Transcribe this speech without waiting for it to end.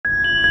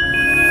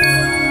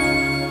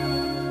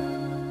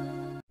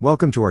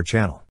Welcome to our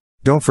channel.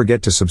 Don't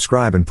forget to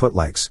subscribe and put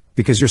likes,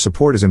 because your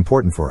support is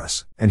important for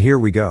us. And here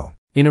we go.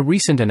 In a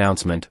recent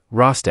announcement,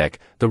 Rostec,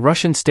 the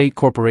Russian state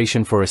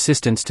corporation for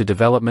assistance to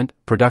development,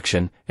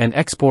 production, and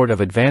export of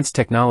advanced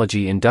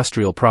technology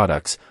industrial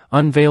products,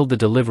 unveiled the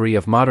delivery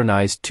of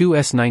modernized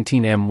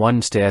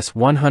 2S19M1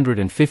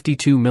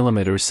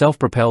 152mm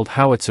self-propelled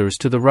howitzers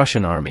to the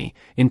Russian army,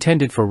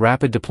 intended for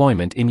rapid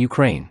deployment in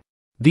Ukraine.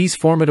 These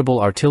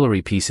formidable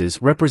artillery pieces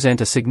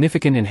represent a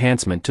significant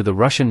enhancement to the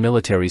Russian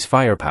military's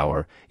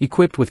firepower,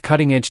 equipped with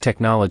cutting-edge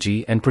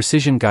technology and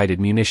precision-guided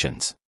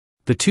munitions.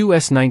 The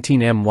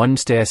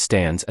 2S19M1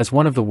 stands as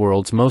one of the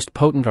world's most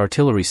potent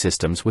artillery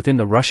systems within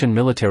the Russian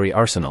military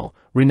arsenal,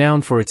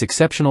 renowned for its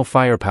exceptional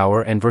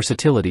firepower and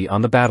versatility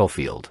on the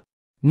battlefield.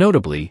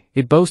 Notably,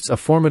 it boasts a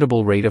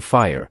formidable rate of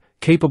fire,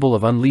 capable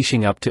of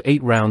unleashing up to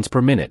 8 rounds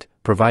per minute,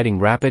 providing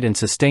rapid and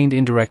sustained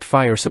indirect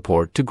fire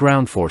support to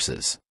ground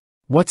forces.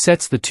 What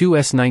sets the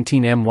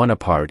 2S19M1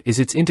 apart is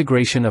its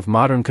integration of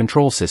modern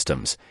control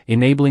systems,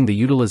 enabling the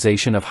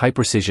utilization of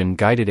high-precision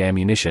guided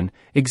ammunition,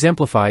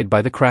 exemplified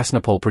by the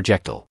Krasnopol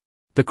projectile.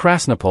 The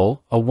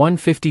Krasnopol, a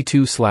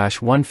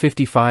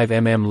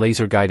 152/155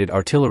 laser-guided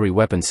artillery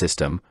weapon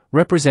system,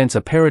 represents a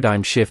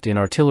paradigm shift in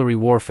artillery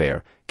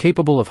warfare,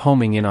 capable of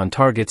homing in on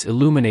targets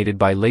illuminated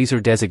by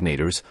laser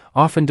designators,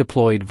 often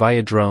deployed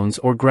via drones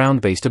or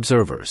ground-based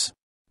observers.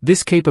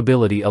 This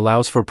capability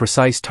allows for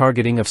precise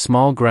targeting of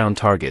small ground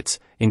targets,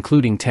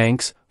 including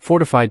tanks,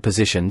 fortified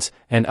positions,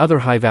 and other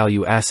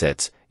high-value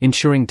assets,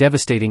 ensuring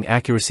devastating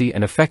accuracy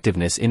and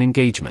effectiveness in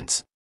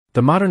engagements.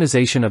 The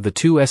modernization of the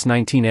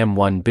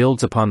 2S19M1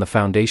 builds upon the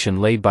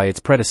foundation laid by its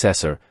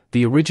predecessor,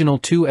 the original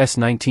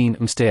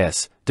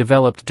 2S19M,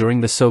 developed during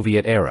the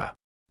Soviet era.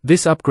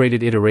 This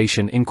upgraded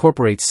iteration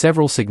incorporates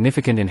several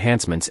significant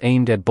enhancements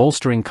aimed at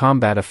bolstering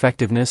combat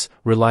effectiveness,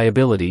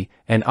 reliability,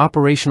 and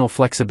operational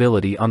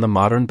flexibility on the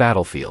modern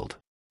battlefield.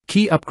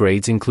 Key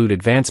upgrades include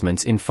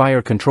advancements in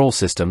fire control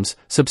systems,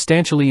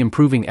 substantially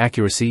improving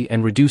accuracy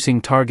and reducing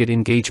target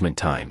engagement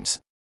times.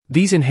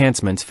 These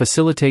enhancements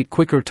facilitate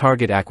quicker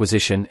target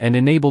acquisition and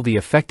enable the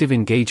effective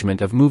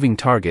engagement of moving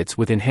targets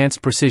with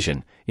enhanced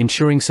precision,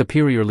 ensuring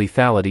superior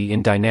lethality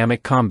in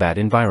dynamic combat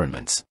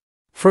environments.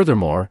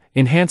 Furthermore,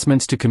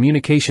 enhancements to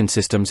communication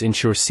systems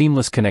ensure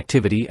seamless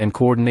connectivity and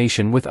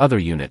coordination with other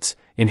units,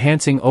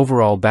 enhancing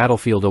overall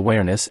battlefield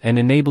awareness and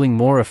enabling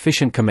more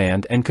efficient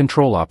command and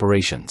control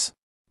operations.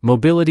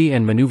 Mobility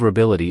and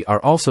maneuverability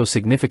are also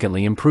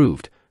significantly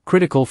improved,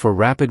 critical for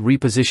rapid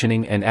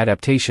repositioning and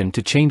adaptation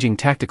to changing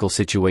tactical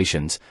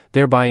situations,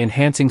 thereby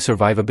enhancing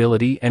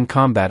survivability and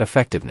combat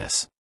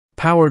effectiveness.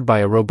 Powered by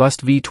a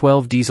robust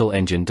V12 diesel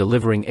engine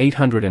delivering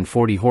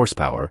 840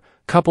 horsepower,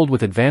 coupled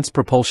with advanced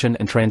propulsion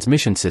and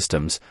transmission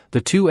systems,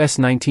 the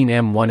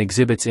 2S19M1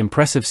 exhibits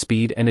impressive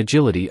speed and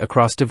agility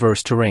across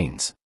diverse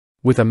terrains.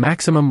 With a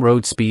maximum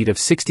road speed of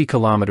 60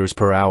 km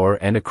per hour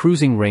and a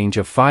cruising range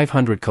of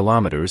 500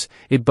 km,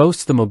 it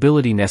boasts the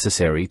mobility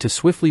necessary to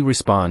swiftly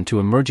respond to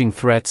emerging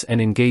threats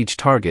and engage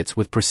targets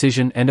with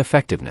precision and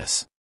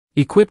effectiveness.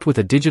 Equipped with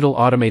a digital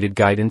automated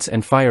guidance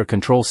and fire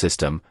control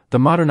system, the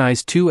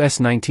modernized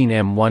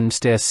 2S19M1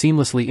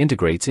 seamlessly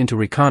integrates into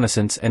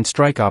reconnaissance and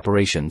strike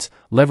operations,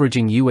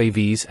 leveraging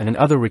UAVs and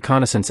other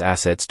reconnaissance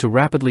assets to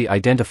rapidly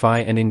identify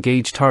and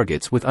engage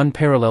targets with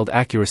unparalleled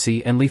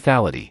accuracy and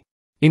lethality.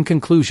 In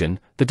conclusion,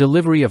 the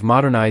delivery of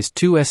modernized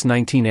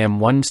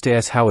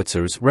 2S19M1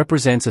 howitzers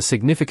represents a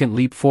significant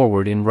leap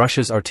forward in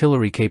Russia's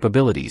artillery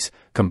capabilities,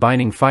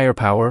 combining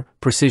firepower,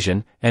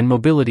 precision, and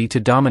mobility to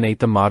dominate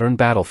the modern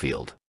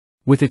battlefield.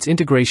 With its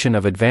integration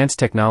of advanced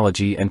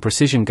technology and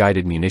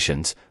precision-guided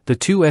munitions, the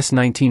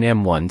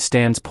 2S19M1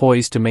 stands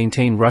poised to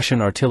maintain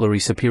Russian artillery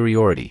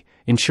superiority,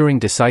 ensuring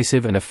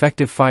decisive and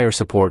effective fire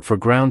support for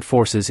ground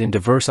forces in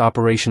diverse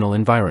operational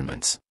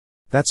environments.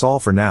 That's all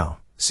for now.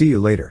 See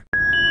you later.